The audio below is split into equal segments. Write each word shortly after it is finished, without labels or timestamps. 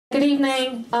Good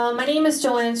evening. My name is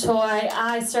Joanne Choi.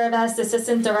 I serve as the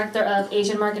Assistant Director of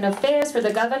Asian American Affairs for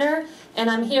the Governor, and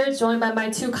I'm here joined by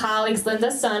my two colleagues, Linda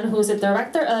Sun, who's the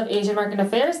Director of Asian American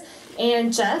Affairs,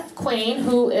 and Jeff Quain,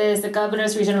 who is the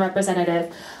Governor's Regional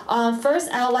Representative.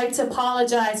 First, I would like to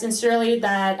apologize sincerely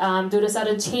that due to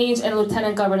sudden change in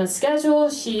Lieutenant Governor's schedule,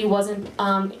 she wasn't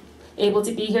able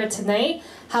to be here tonight.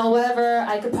 However,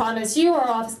 I could promise you,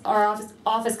 our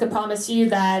office could promise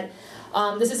you that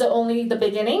this is only the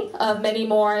beginning of many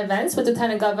more events with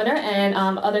Lieutenant Governor and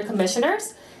other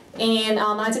commissioners. And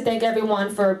I'd like to thank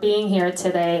everyone for being here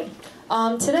today.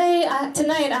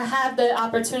 Tonight, I have the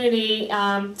opportunity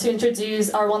to introduce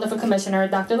our wonderful commissioner,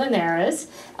 Dr. Linares.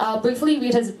 I'll briefly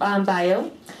read his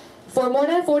bio. For more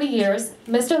than 40 years,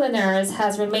 Mr. Linares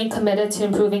has remained committed to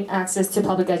improving access to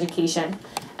public education.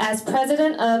 As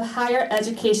president of Higher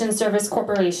Education Service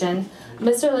Corporation,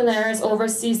 Mr. Linares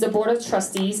oversees the Board of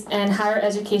Trustees and Higher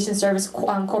Education Service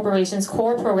Corporation's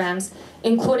core programs,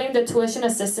 including the Tuition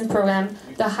Assistance Program,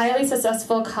 the highly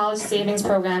successful College Savings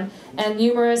Program, and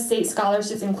numerous state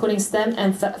scholarships, including STEM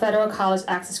and federal college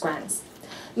access grants.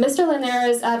 Mr.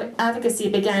 Linares' advocacy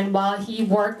began while he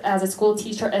worked as a school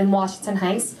teacher in Washington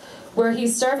Heights, where he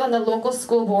served on the local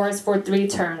school boards for 3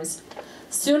 terms.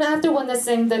 Soon after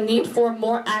witnessing the need for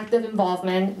more active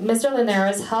involvement, Mr.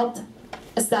 Linares helped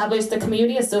establish the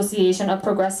Community Association of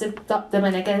Progressive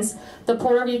Dominicans, the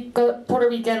Puerto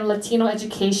Rican Latino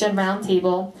Education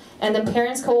Roundtable, and the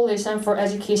Parents Coalition for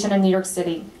Education in New York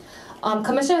City.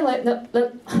 Commissioner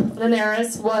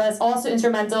Linares was also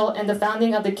instrumental in the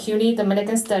founding of the CUNY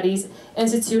Dominican Studies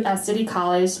Institute at City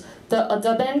College, the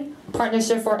Audubon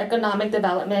Partnership for Economic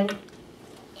Development,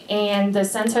 and the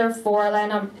Center for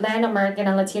Latin American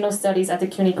and Latino Studies at the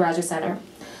CUNY Graduate Center.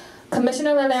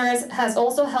 Commissioner Linares has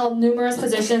also held numerous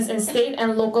positions in state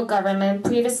and local government,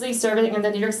 previously serving in the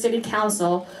New York City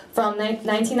Council from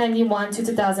 1991 to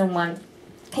 2001.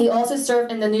 He also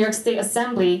served in the New York State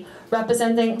Assembly,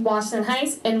 representing Washington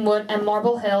Heights, Inwood, and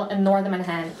Marble Hill in northern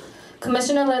Manhattan.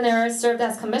 Commissioner Linares served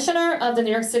as Commissioner of the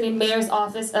New York City Mayor's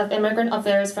Office of Immigrant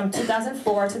Affairs from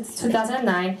 2004 to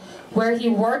 2009, where he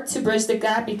worked to bridge the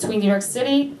gap between New York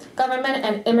City government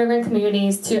and immigrant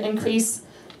communities to increase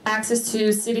access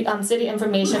to city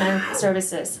information and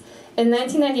services. In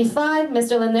 1995,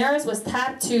 Mr. Linares was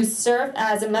tapped to serve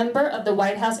as a member of the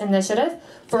White House Initiative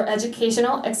for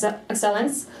Educational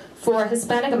Excellence for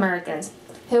Hispanic Americans.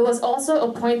 He was also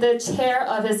appointed chair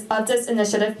of this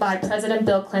initiative by President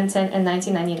Bill Clinton in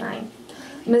 1999.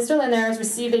 Mr. Linares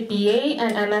received a BA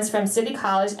and MS from City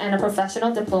College and a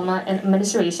professional diploma in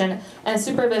administration and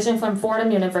supervision from Fordham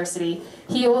University.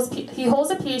 He holds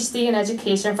a PhD in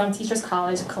education from Teachers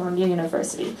College, Columbia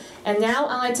University. And now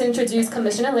I'd like to introduce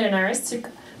Commissioner Linares to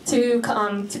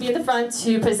be in the front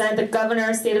to present the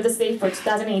Governor's State of the State for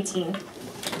 2018.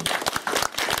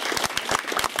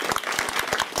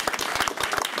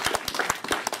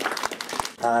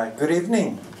 Good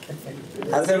evening.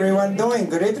 How's everyone doing?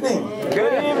 Good evening.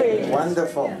 Good evening.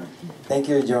 Wonderful. Thank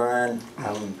you, Joanne.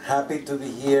 I'm happy to be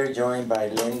here, joined by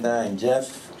Linda and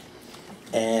Jeff,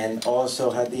 and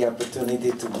also had the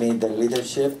opportunity to meet the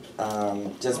leadership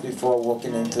just before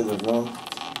walking into the room.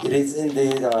 It is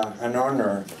indeed an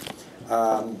honor.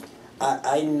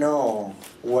 I know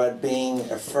what being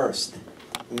a first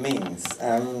means.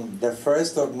 I'm the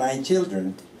first of 9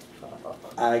 children.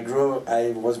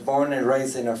 I was born and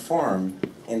raised in a farm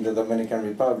in the Dominican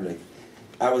Republic.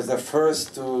 I was the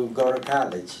first to go to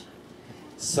college.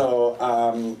 So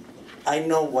I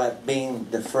know what being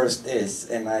the first is,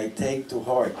 and I take to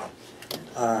heart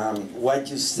what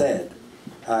you said,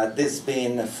 this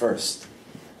being the first.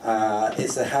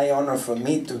 It's a high honor for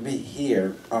me to be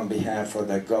here on behalf of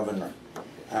the Governor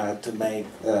to make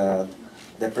the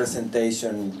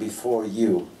presentation before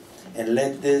you. And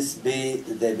let this be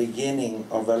the beginning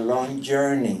of a long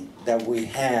journey that we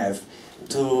have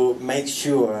to make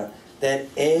sure that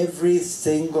every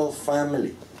single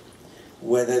family,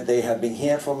 whether they have been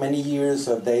here for many years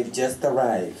or they've just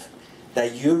arrived,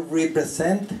 that you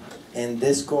represent in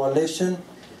this coalition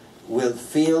will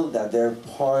feel that they're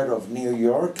part of New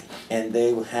York and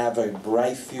they will have a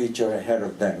bright future ahead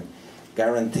of them,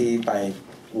 guaranteed by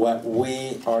what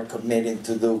we are committing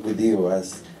to do with you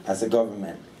as a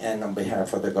government and on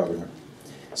behalf of the Governor.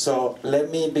 So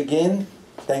let me begin.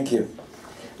 Thank you.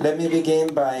 Let me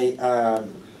begin by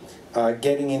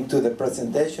getting into the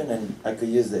presentation, and I could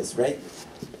use this, right?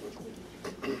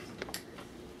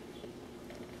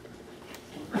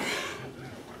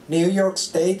 New York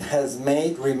State has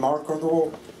made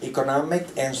remarkable economic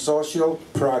and social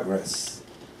progress.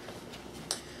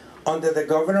 Under the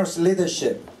Governor's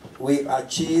leadership, we've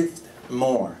achieved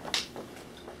more.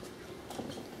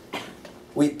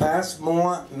 We passed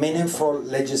more meaningful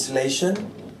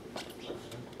legislation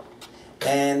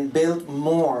and built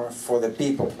more for the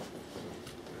people.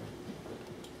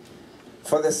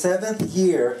 For the 7th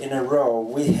year in a row,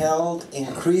 we held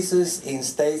increases in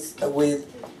states For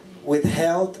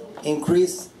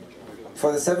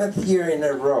the 7th year in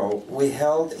a row, we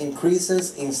held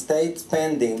increases in state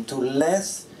spending to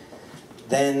less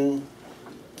than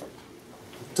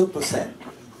 2%.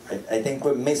 I think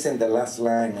we're missing the last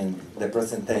line in the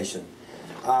presentation.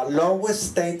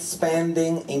 Lowest state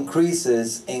spending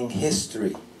increases in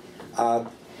history,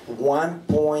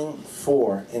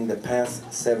 1.4 in the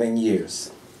past 7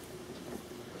 years.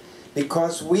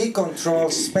 Because we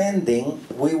control spending,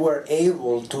 we were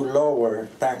able to lower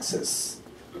taxes.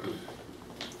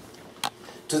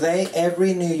 Today,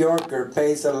 every New Yorker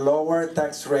pays a lower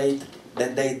tax rate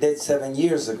than they did 7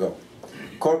 years ago.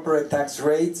 Corporate tax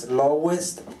rates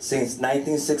lowest since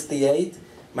 1968,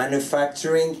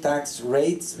 manufacturing tax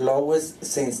rates lowest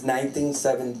since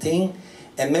 1917,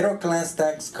 and middle class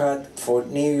tax cut for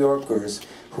New Yorkers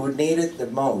who need it the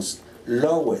most,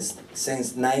 lowest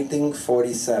since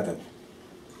 1947.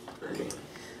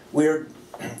 We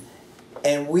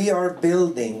are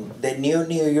building the new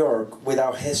New York with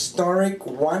our historic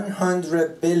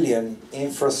 $100 billion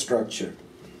infrastructure.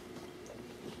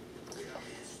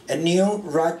 A new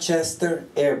Rochester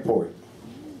Airport,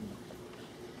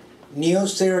 new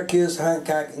Syracuse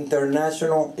Hancock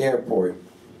International Airport,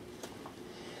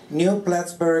 new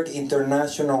Plattsburgh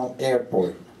International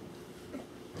Airport,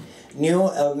 new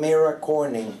Elmira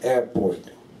Corning Airport,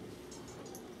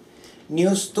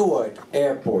 new Stewart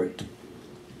Airport,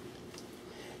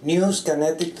 new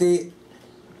Schenectady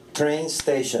train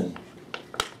station,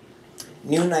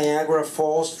 new Niagara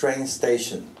Falls train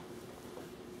station,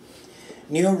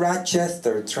 new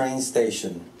Rochester train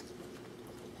station,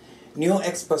 new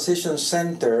exposition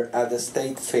center at the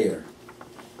State Fair,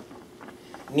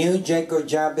 new Jacob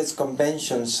Javits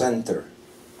Convention Center,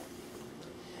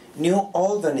 new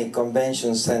Albany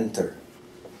Convention Center,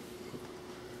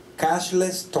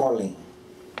 cashless tolling,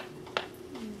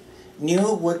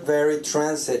 new Woodbury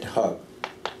Transit Hub,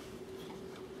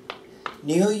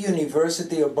 new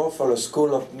University of Buffalo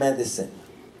School of Medicine,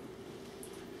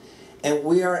 and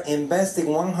we are investing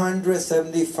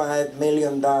 $175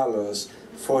 million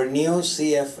for new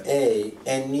CFA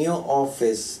and new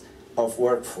Office of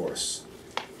Workforce.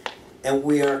 And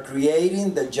we are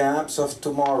creating the jobs of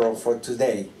tomorrow for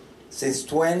today. Since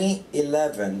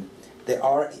 2011, the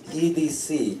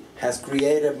REDC has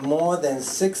created more than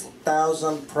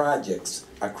 6,000 projects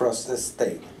across the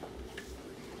state.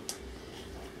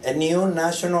 A new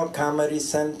National Comedy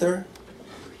Center,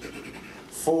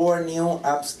 4 new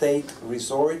upstate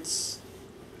resorts,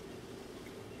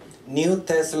 new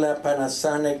Tesla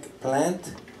Panasonic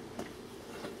plant,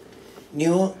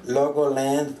 new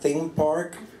Logoland theme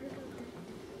park,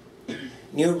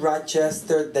 new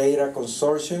Rochester Data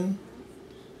Consortium,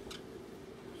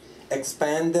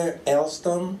 Expander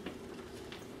Elston,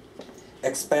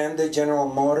 Expander General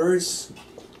Motors,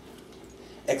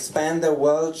 Expander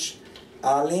Welch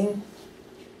Allyn,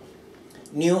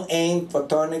 new AIM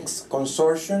Photonics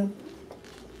Consortium,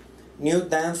 new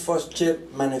Danfoss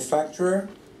Chip Manufacturer,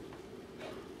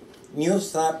 new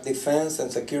SAP Defense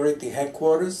and Security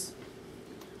Headquarters,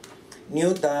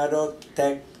 new Dado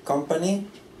Tech Company,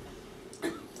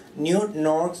 new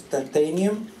North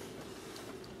Titanium,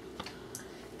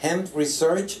 hemp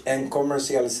research and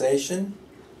commercialization,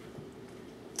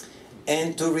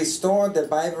 and to restore the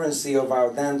vibrancy of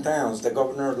our downtowns, the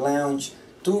governor launched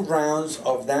 2 rounds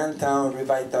of downtown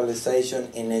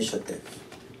revitalization initiative.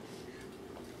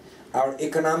 Our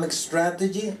economic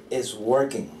strategy is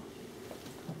working.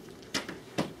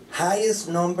 Highest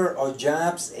number of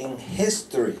jobs in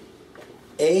history,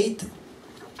 8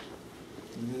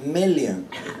 million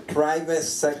private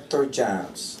sector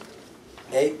jobs,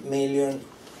 8 million.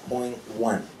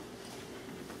 0.1.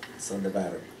 It's on the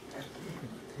battery.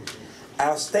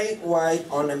 Our statewide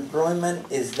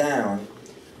unemployment is down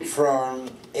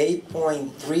from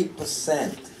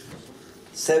 8.3%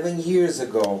 7 years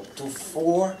ago to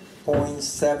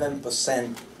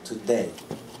 4.7% today.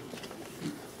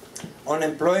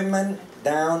 Unemployment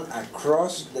down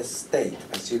across the state,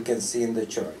 as you can see in the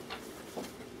chart.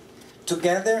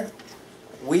 Together,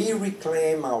 we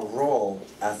reclaim our role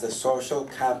as the social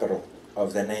capital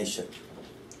of the nation.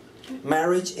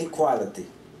 Marriage equality,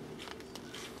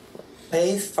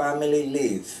 paid family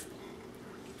leave,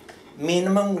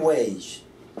 minimum wage,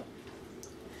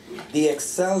 the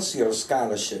Excelsior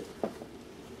Scholarship,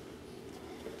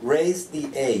 Raise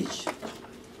the Age,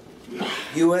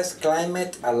 U.S.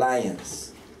 Climate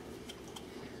Alliance,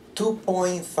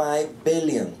 $2.5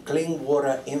 billion Clean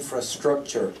Water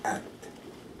Infrastructure Act.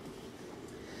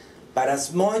 But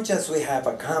as much as we have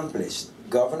accomplished,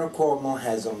 Governor Cuomo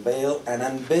has unveiled an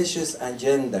ambitious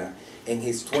agenda in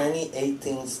his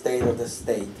 2018 State of the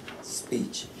State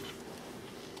speech.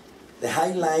 The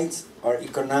highlights are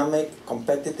economic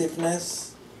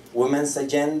competitiveness, women's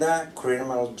agenda,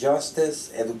 criminal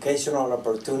justice, educational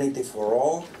opportunity for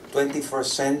all, 21st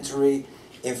century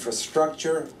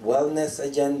infrastructure, wellness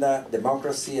agenda,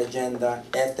 democracy agenda,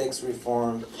 ethics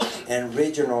reform, and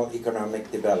regional economic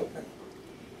development.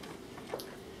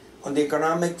 On the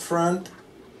economic front,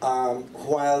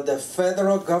 while the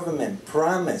federal government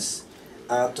promised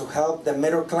to help the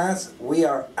middle class, we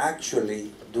are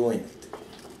actually doing it.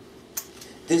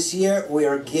 This year, we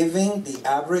are giving the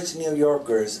average New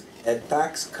Yorkers a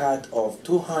tax cut of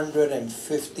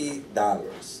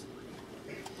 $250.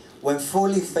 When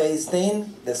fully phased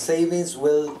in, the savings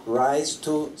will rise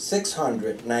to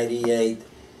 $698.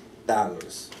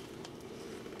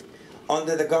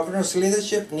 Under the governor's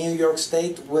leadership, New York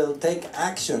State will take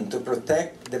action to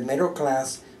protect the middle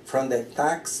class from the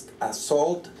tax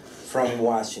assault from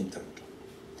Washington.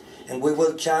 And we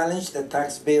will challenge the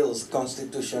tax bill's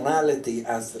constitutionality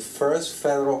as the first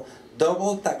federal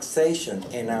double taxation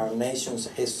in our nation's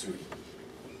history.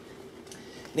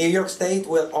 New York State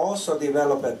will also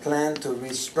develop a plan to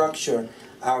restructure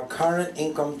our current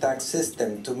income tax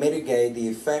system to mitigate the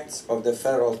effects of the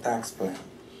federal tax plan.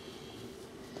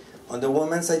 On the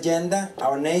women's agenda,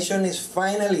 our nation is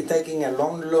finally taking a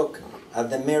long look at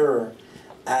the mirror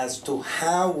as to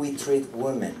how we treat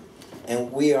women.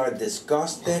 And we are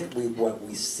disgusted with what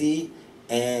we see,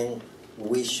 and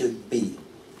we should be.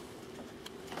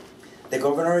 The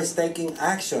governor is taking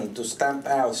action to stamp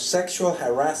out sexual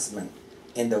harassment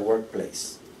in the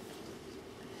workplace.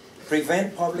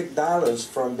 Prevent public dollars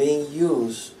from being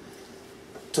used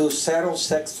to settle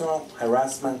sexual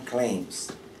harassment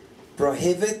claims.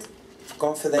 Prohibit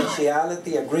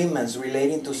confidentiality agreements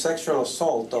relating to sexual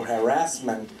assault or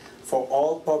harassment for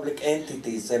all public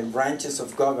entities and branches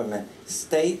of government,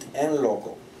 state and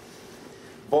local.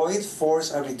 Void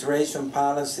forced arbitration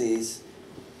policies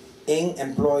in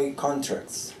employee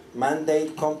contracts.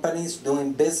 Mandate companies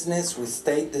doing business with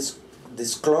state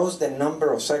disclose the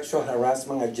number of sexual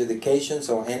harassment adjudications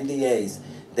or NDAs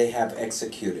they have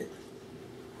executed.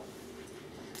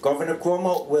 Governor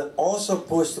Cuomo will also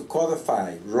push to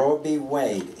codify Roe v.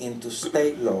 Wade into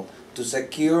state law to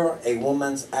secure a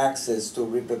woman's access to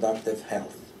reproductive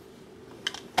health.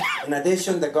 In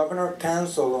addition, the Governor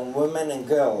Council on Women and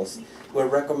Girls will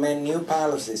recommend new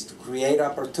policies to create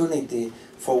opportunity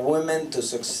for women to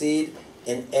succeed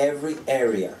in every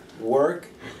area: work,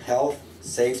 health,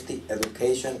 safety,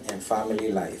 education, and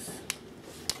family life.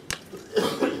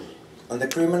 On the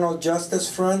criminal justice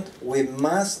front, we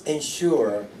must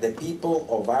ensure the people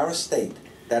of our state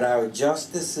that our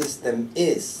justice system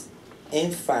is,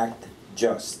 in fact,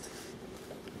 just.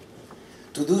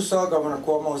 To do so, Governor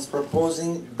Cuomo is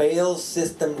proposing bail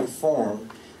system reform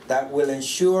that will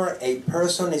ensure a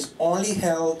person is only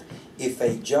held if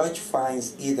a judge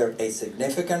finds either a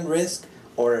significant risk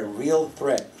or a real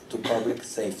threat to public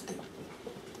safety.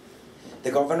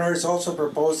 The governor is also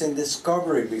proposing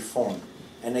discovery reform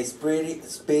and a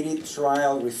speedy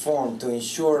trial reform to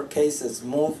ensure cases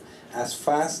move as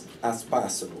fast as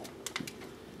possible.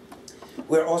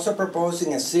 We're also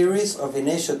proposing a series of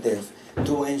initiatives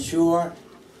to ensure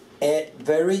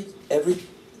every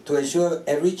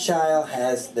child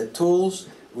has the tools,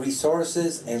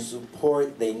 resources, and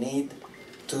support they need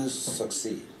to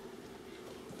succeed.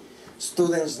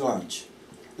 Students' lunch.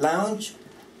 Launch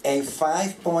a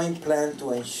 5-point plan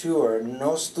to ensure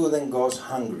no student goes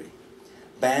hungry.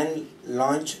 Ban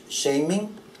lunch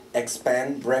shaming,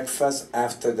 expand breakfast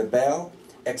after the bell,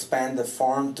 expand the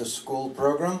farm to school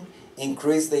program,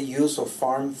 increase the use of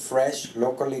farm fresh,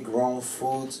 locally grown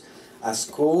foods at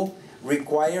school,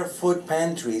 require food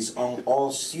pantries on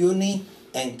all SUNY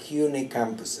and CUNY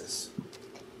campuses.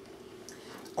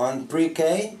 On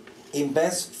pre-K,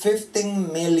 invest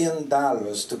 $15 million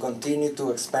to continue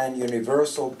to expand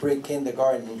universal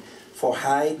pre-kindergarten for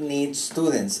high-need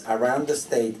students around the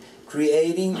state,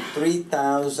 creating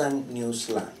 3,000 new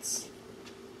slots.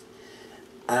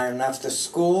 And after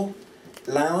school,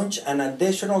 launch an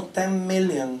additional $10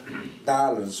 million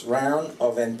round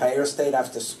of Empire State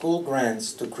after-school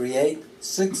grants to create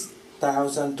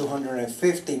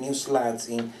 6,250 new slots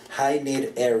in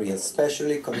high-need areas,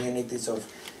 especially communities of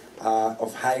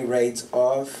high rates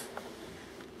of,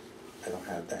 I don't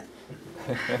have that.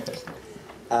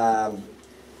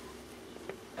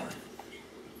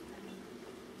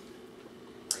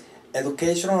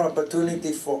 Educational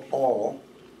opportunity for all,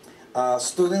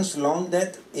 Students' loan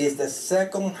debt is the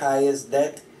second highest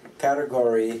debt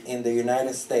category in the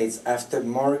United States after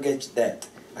mortgage debt,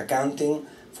 accounting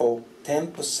for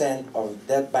 10% of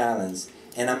debt balance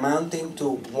and amounting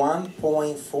to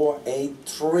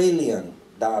 $1.48 trillion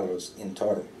in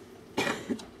total.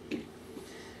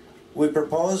 We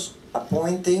propose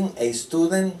appointing a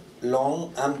student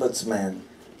loan ombudsman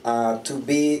to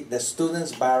be the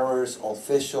student's borrower's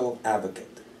official advocate.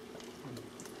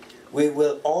 We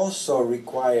will also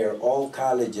require all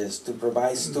colleges to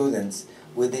provide students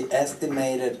with the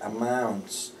estimated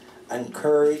amounts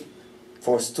incurred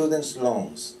for students'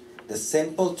 loans, the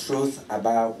simple truth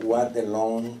about what the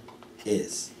loan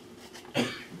is.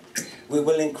 We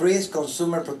will increase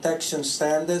consumer protection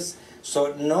standards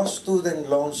so no student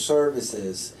loan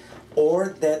services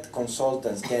or debt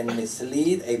consultants can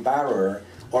mislead a borrower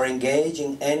or engage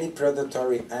in any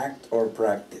predatory act or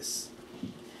practice.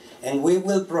 And we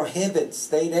will prohibit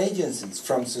state agencies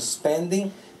from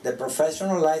suspending the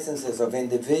professional licenses of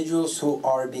individuals who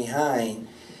are behind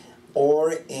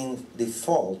or in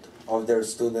default of their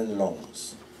student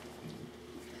loans.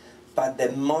 But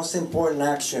the most important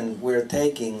action we're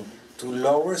taking to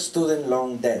lower student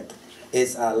loan debt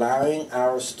is allowing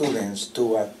our students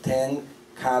to attend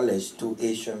college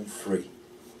tuition free.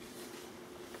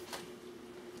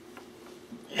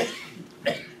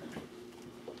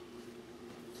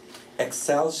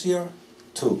 Excelsior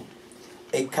 2.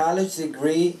 A college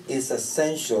degree is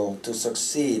essential to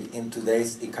succeed in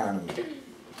today's economy.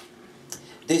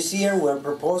 This year, we're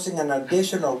proposing an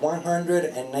additional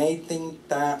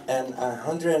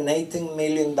 $118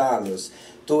 million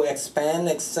to expand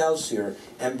Excelsior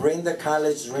and bring the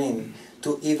college dream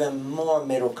to even more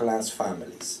middle-class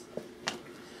families.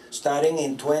 Starting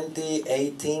in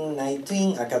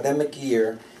 2018-19 academic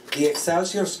year, the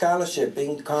Excelsior Scholarship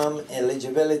income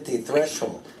eligibility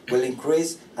threshold will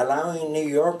increase, allowing New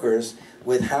Yorkers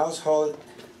with household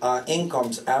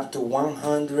incomes up to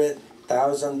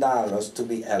 $100,000 to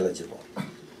be eligible.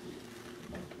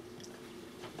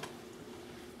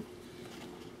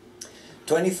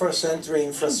 '21st century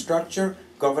infrastructure,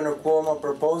 Governor Cuomo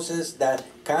proposes that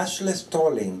cashless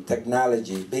tolling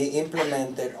technology be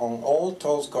implemented on all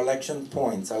toll collection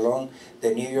points along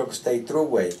the New York State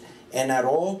Thruway and at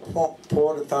all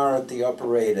Port Authority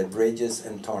operated bridges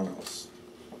and tunnels.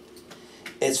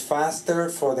 It's faster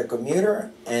for the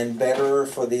commuter and better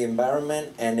for the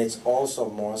environment, and it's also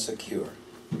more secure.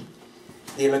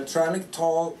 The electronic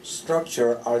toll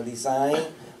structure are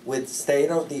designed with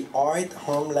state-of-the-art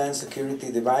homeland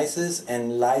security devices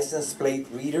and license plate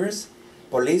readers.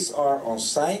 Police are on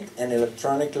site and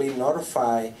electronically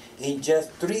notify in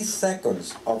just 3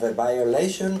 seconds of a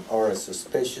violation or a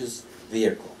suspicious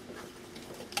vehicle.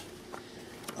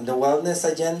 On the wellness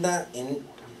agenda, in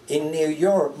New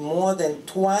York, more than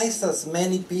twice as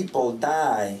many people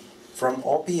die from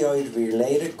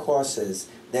opioid-related causes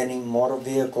than in motor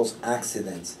vehicles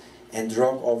accidents, and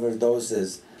drug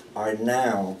overdoses are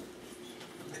now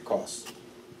the cause.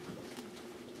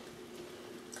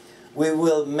 We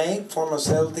will make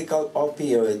pharmaceutical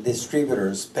opioid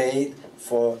distributors pay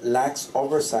for lax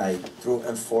oversight through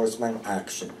enforcement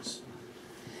actions.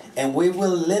 And we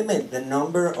will limit the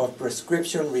number of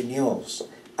prescription renewals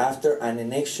after an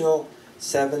initial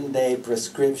 7-day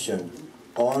prescription.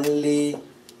 Only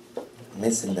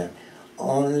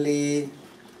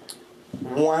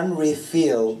one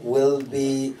refill will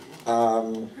be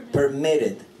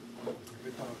permitted.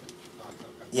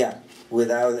 Yeah,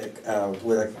 with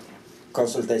a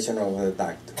consultation of the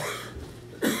doctor.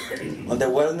 On the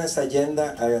wellness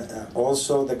agenda,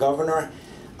 also the Governor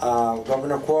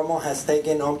Cuomo has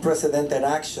taken unprecedented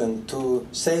action to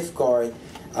safeguard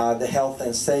the health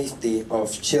and safety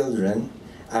of children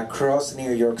across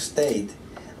New York State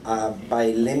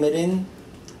by limiting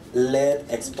lead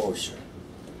exposure.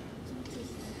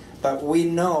 But we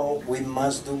know we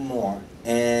must do more,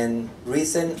 and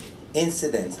recent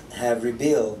incidents have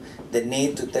revealed the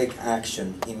need to take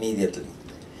action immediately.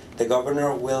 The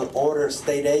Governor will order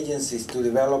state agencies to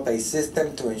develop a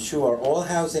system to ensure all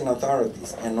housing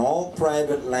authorities and all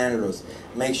private landlords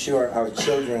make sure our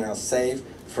children are safe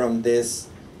from this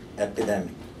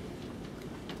epidemic.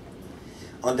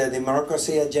 On the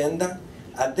democracy agenda,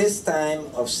 at this time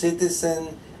of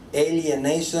citizen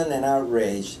alienation and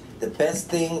outrage, the best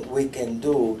thing we can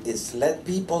do is let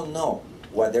people know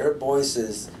what their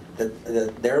voices,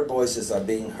 that their voices are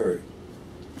being heard.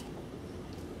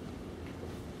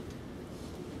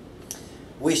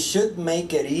 We should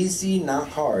make it easy, not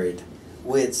hard,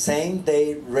 with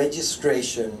same-day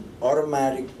registration,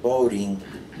 automatic voting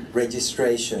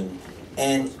registration,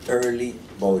 and early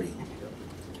voting.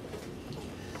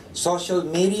 Social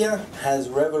media has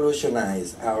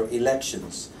revolutionized our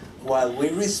elections. While we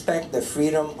respect the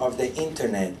freedom of the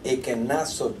internet, it cannot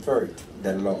subvert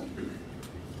the law.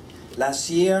 Last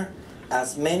year,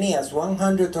 as many as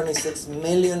 126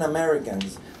 million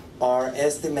Americans are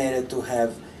estimated to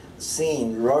have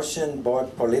seen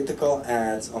Russian-bought political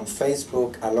ads on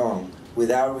Facebook alone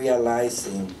without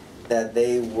realizing that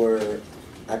they were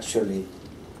actually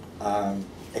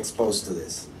exposed to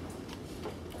this.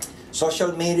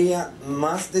 Social media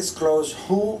must disclose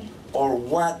who or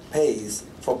what pays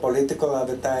for political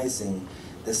advertising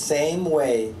the same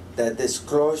way that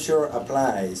disclosure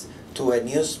applies to a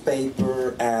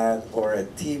newspaper ad or a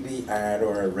TV ad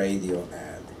or a radio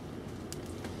ad.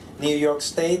 New York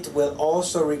State will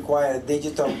also require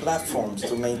digital platforms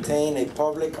to maintain a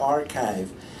public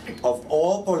archive of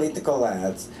all political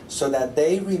ads so that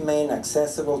they remain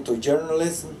accessible to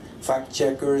journalism,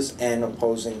 fact-checkers, and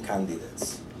opposing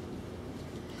candidates.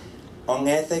 On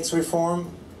ethics reform,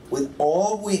 with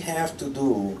all we have to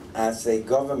do as a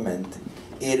government,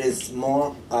 it is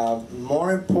more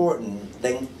important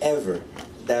than ever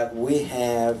that we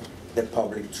have the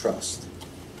public trust.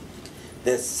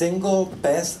 The single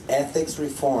best ethics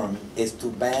reform is to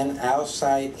ban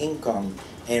outside income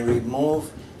and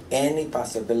remove any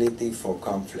possibility for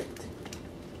conflict.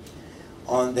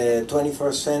 On the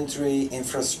 21st century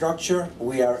infrastructure,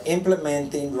 we are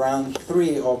implementing round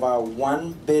 3 of our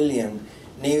 $1 billion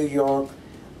New York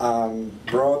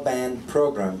broadband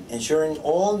program, ensuring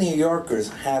all New Yorkers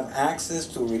have access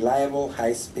to reliable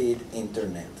high-speed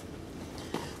internet.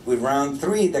 With round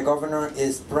 3, the governor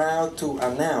is proud to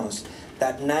announce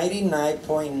that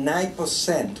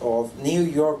 99.9% of New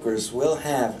Yorkers will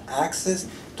have access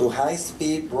to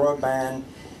high-speed broadband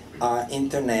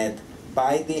internet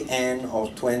by the end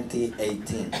of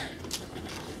 2018.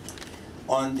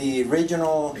 On the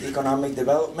regional economic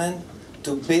development,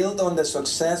 to build on the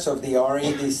success of the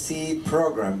REDC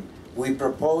program, we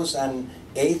propose an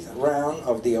 8th round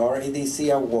of the REDC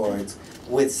awards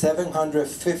with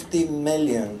 $750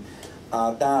 million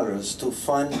to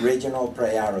fund regional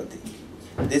priority.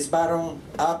 This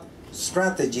bottom-up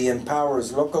strategy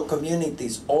empowers local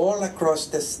communities all across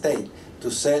the state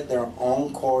to set their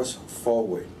own course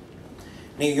forward.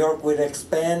 New York will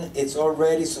expand its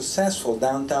already successful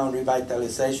downtown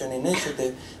revitalization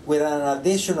initiative with an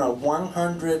additional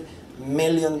 $100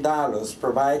 million,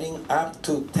 providing up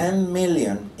to $10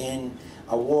 million in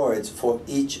awards for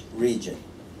each region.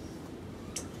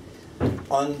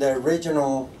 On the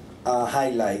regional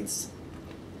highlights,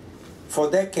 for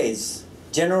decades,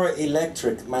 General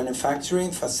Electric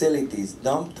manufacturing facilities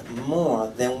dumped more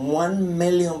than 1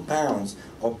 million pounds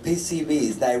of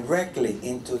PCBs directly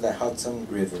into the Hudson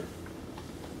River.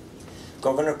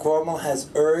 Governor Cuomo has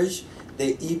urged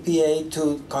the EPA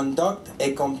to conduct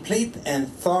a complete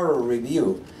and thorough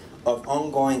review of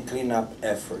ongoing cleanup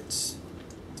efforts.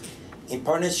 In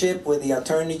partnership with the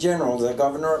Attorney General, the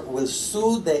governor will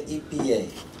sue the EPA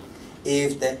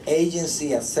if the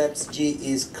agency accepts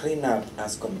GE's cleanup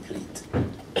as complete.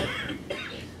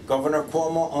 Governor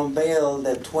Cuomo unveiled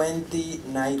the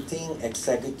 2019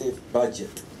 executive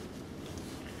budget.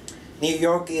 New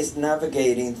York is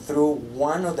navigating through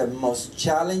one of the most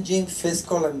challenging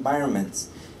fiscal environments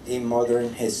in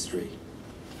modern history.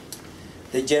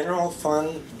 The general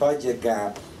fund budget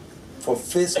gap for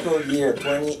fiscal year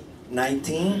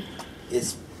 2019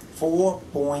 is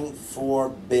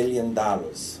 $4.4 billion.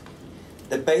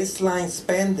 The baseline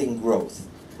spending growth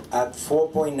at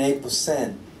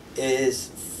 4.8% is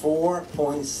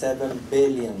 $4.7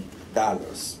 billion.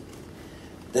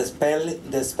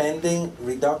 The spending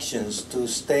reductions to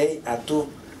stay at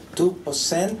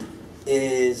 2%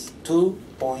 is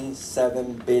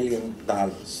 $2.7 billion.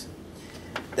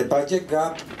 The budget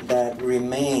gap that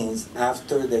remains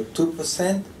after the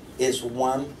 2% is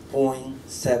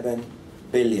 $1.7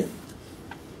 billion.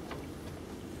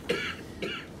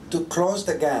 To close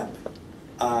the gap,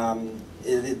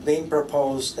 it is being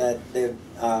proposed that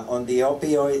on the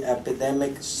opioid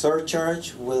epidemic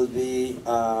surcharge will be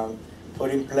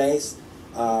put in place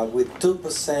with 2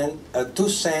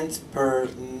 cents per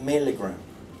milligram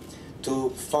to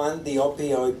fund the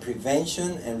opioid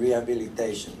prevention and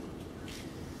rehabilitation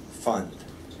fund.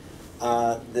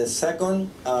 The second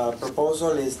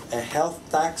proposal is a health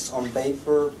tax on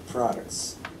vapor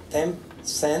products, 10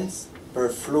 cents per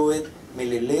fluid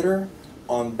milliliter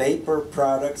on vapor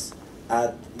products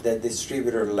at the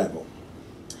distributor level.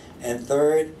 And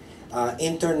third,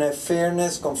 Internet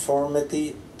Fairness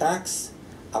Conformity Tax,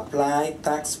 apply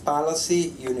tax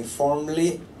policy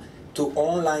uniformly to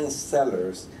online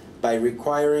sellers by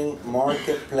requiring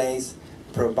marketplace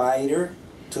provider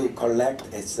to collect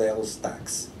a sales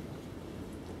tax.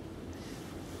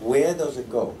 Where does it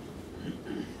go?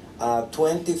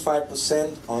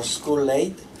 25% on school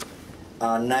aid,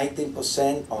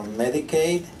 19% on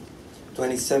Medicaid,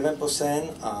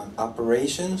 27% on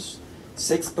operations,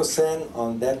 6%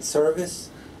 on debt service,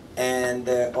 and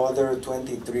the other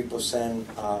 23%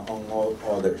 on all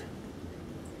other.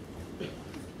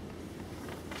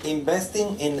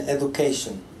 Investing in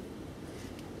education.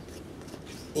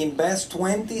 Invest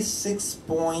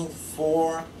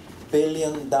 $26.4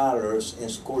 billion in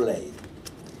school aid.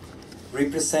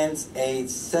 Represents a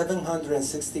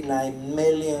 $769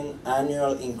 million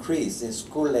annual increase in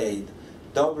school aid,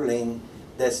 doubling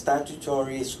the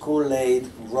statutory school aid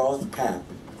growth cap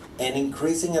and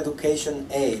increasing education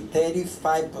aid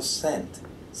 35%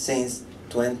 since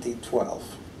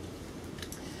 2012.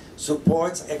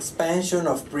 Supports expansion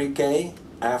of pre-K,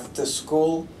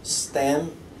 after-school,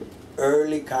 STEM,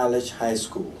 early college, high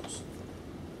schools.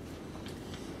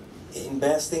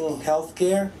 Investing in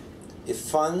healthcare, it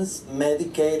funds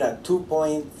Medicaid at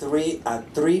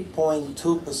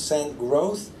 3.2%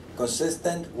 growth,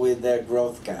 consistent with their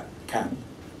growth cap.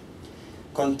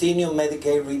 Continue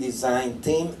Medicaid redesign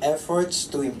team efforts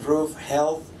to improve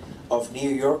health of New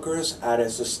Yorkers at a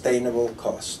sustainable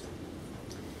cost.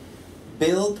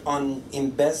 Build on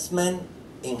investment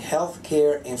in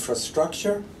healthcare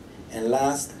infrastructure, and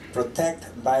last, protect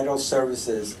vital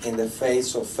services in the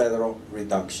face of federal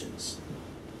reductions.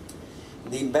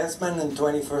 The investment in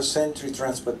 21st century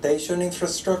transportation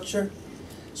infrastructure,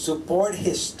 support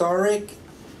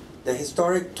the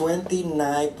historic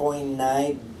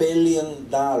 $29.9 billion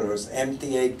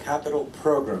MTA capital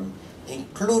program,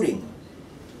 including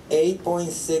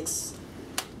 $8.6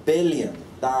 billion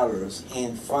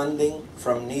in funding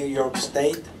from New York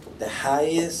State, the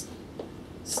highest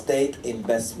state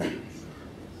investment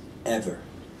ever.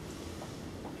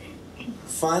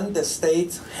 Fund the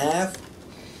state's half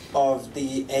of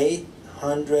the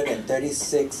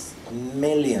 $836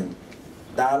 million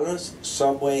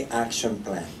subway action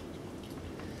plan.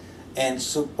 And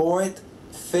support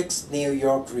Fix New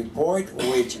York report,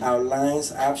 which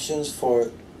outlines options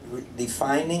for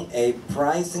defining a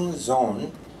pricing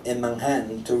zone in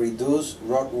Manhattan to reduce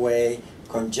roadway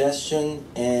congestion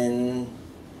and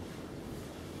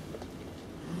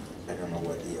I don't know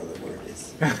what the other word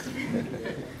is.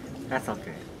 That's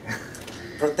okay.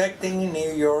 Protecting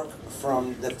New York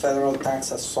from the federal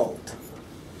tax assault.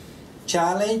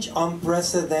 Challenge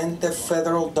unprecedented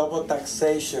federal double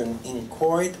taxation in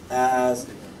court as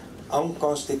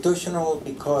unconstitutional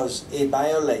because it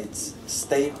violates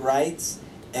state rights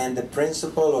and the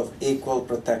principle of equal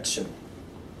protection.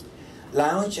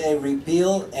 Launch a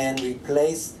repeal and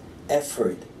replace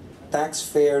effort, tax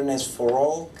fairness for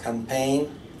all campaign,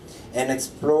 and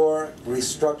explore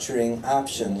restructuring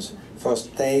options for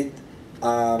state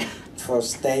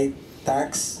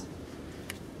tax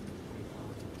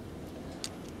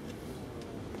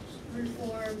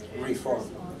reform.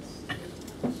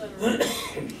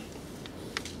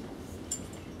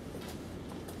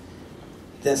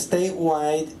 The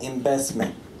statewide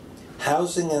investment,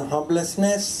 housing and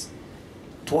homelessness,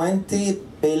 $20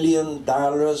 billion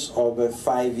over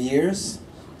 5 years.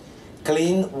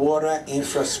 Clean Water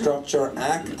Infrastructure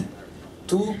Act,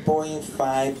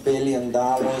 $2.5 billion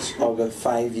over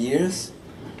 5 years.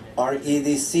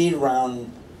 REDC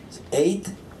Round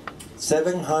 8,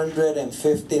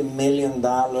 $750 million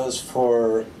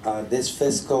for this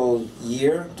fiscal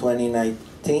year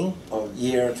 2019, or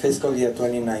fiscal year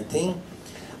 2019.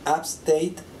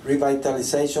 Upstate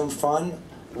Revitalization Fund,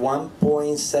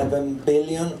 $1.7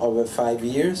 billion over 5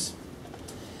 years.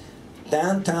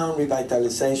 Downtown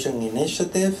Revitalization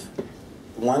Initiative,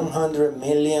 $100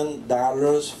 million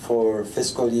for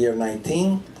fiscal year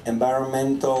 19.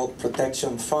 Environmental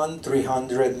Protection Fund,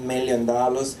 $300 million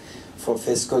for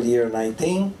fiscal year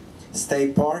 19.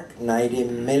 State Park, $90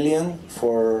 million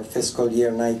for fiscal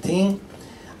year 19.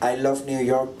 I Love New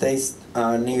York Taste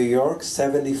New York,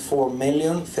 $74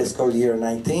 million fiscal year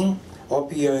 19.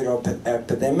 Opioid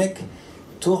epidemic,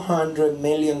 $200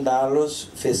 million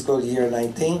fiscal year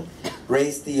 19.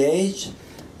 Raise the Age,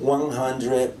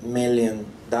 $100 million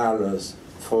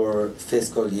for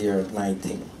fiscal year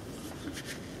 19.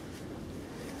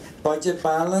 Budget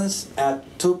balance at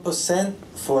 2%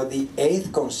 for the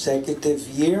 8th consecutive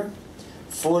year.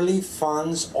 Fully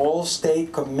funds all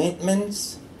state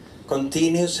commitments.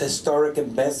 Continues historic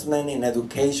investment in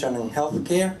education and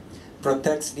healthcare.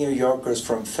 Protects New Yorkers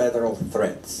from federal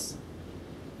threats.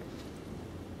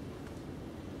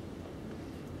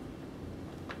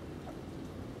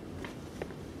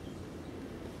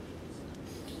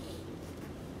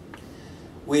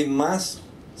 We must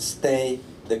stay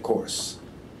the course.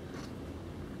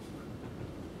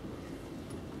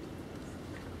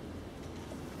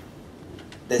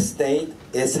 the state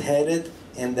is headed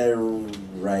in the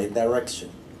right direction.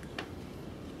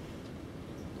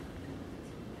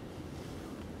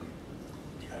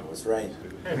 I was right.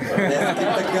 Let's keep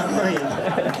it going.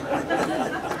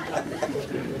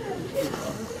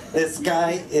 The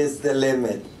sky is the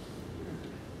limit.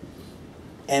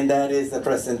 And that is the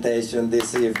presentation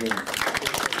this evening.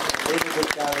 It is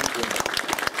challenging.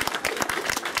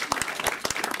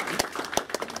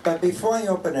 But before I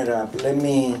open it up,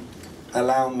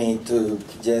 allow me to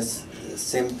just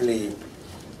simply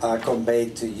convey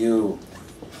to you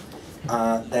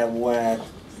that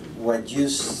what you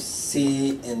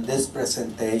see in this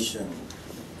presentation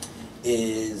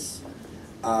is,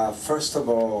 first of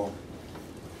all,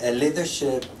 a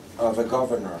leadership of a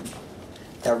governor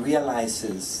that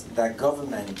realizes that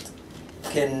government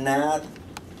cannot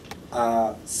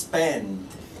spend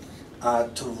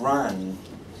to run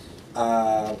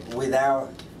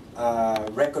without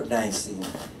recognizing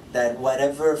that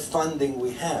whatever funding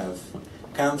we have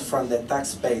comes from the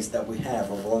tax base that we have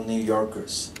of all New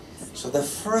Yorkers. So the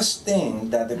first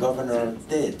thing that the governor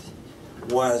did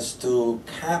was to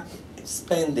cap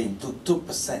spending to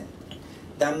 2%.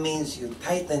 That means you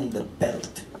tighten the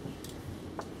belt.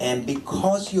 And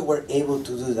because you were able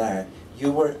to do that,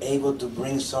 you were able to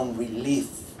bring some relief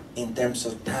in terms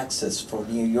of taxes for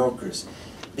New Yorkers,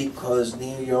 because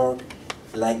New York,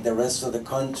 like the rest of the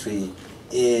country,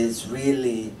 is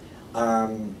really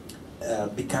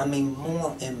becoming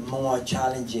more and more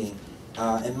challenging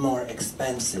and more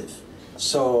expensive.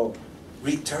 So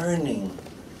returning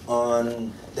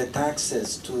on the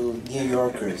taxes to New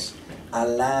Yorkers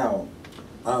allow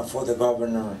for the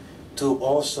governor to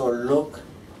also look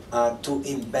to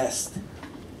invest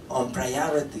on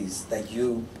priorities that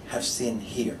you have seen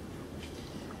here.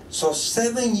 So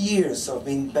 7 years of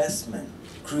investment,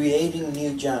 creating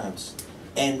new jobs,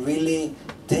 and really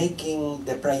taking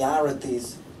the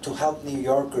priorities to help New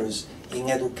Yorkers in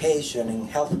education, in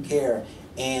healthcare,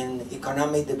 in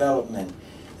economic development.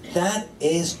 That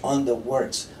is on the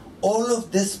works. All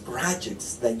of these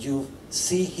projects that you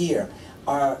see here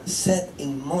are set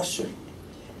in motion.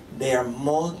 They are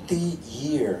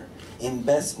multi-year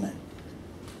investment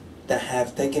that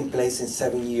have taken place in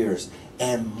 7 years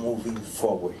and moving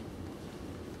forward.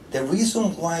 The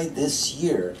reason why this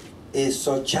year is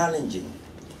so challenging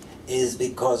is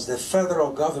because the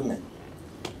federal government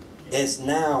is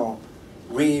now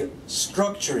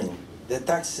restructuring the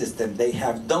tax system. They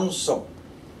have done so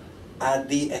at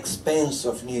the expense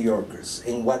of New Yorkers.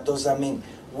 And what does that mean?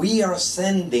 We are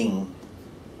sending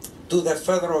to the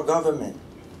federal government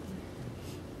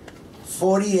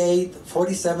 $48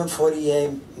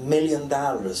 million.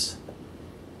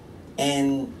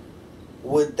 And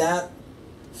would that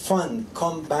fund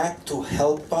come back to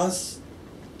help us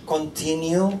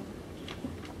continue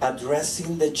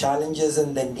addressing the challenges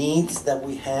and the needs that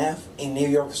we have in New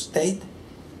York State?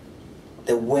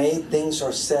 The way things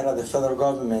are set at the federal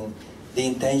government, the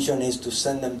intention is to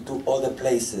send them to other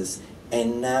places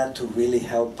and not to really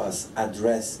help us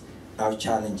address our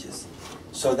challenges.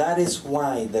 So that is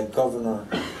why the governor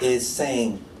is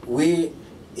saying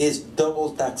is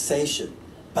double taxation.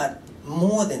 But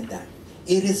more than that,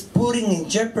 it is putting in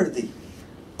jeopardy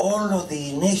all of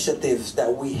the initiatives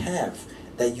that we have,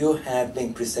 that you have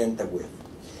been presented with.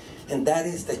 And that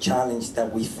is the challenge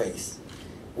that we face.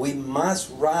 We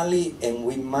must rally and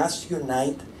we must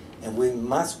unite and we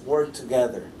must work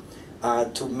together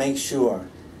to make sure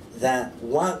that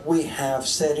what we have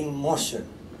set in motion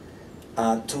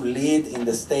to lead in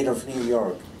the state of New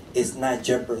York is not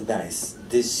jeopardized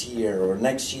this year or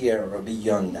next year or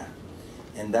beyond that.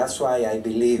 And that's why I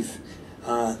believe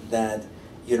that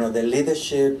the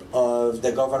leadership of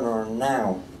the governor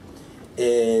now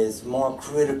is more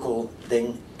critical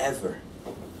than ever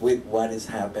with what is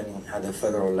happening at the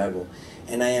federal level.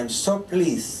 And I am so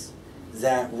pleased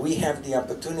that we have the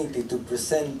opportunity to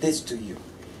present this to you,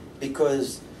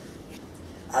 because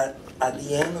at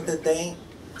the end of the day,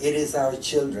 it is our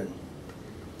children,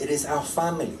 it is our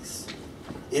families,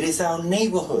 it is our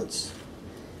neighborhoods,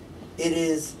 it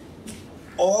is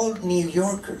all New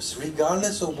Yorkers,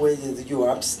 regardless of whether you're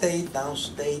upstate,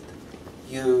 downstate,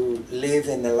 you live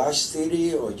in a large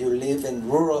city or you live in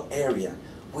rural area.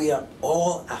 We are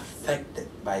all affected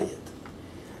by it.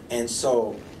 And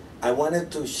so I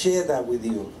wanted to share that with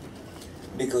you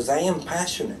because I am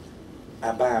passionate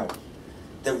about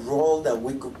the role that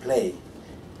we could play.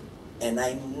 And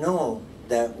I know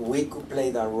that we could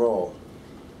play that role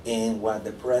in what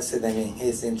the president in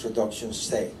his introduction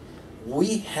said.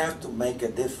 We have to make a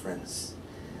difference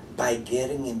by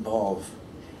getting involved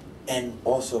and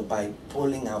also by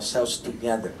pulling ourselves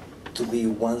together to be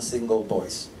one single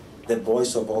voice. the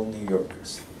voice of all New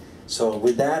Yorkers. So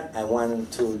with that, I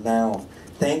want to now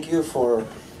thank you for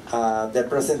the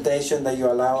presentation that you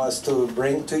allow us to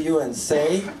bring to you and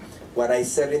say what I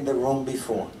said in the room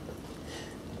before.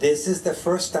 This is the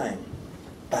first time,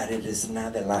 but it is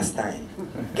not the last time.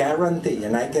 Guarantee,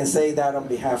 and I can say that on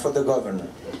behalf of the governor.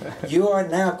 You are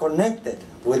now connected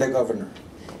with the governor.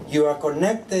 You are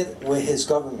connected with his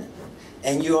government.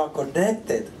 And you are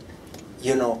connected,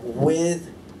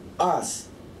 with us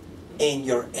in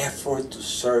your effort to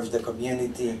serve the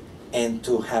community and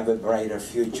to have a brighter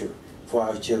future for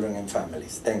our children and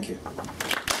families. Thank you.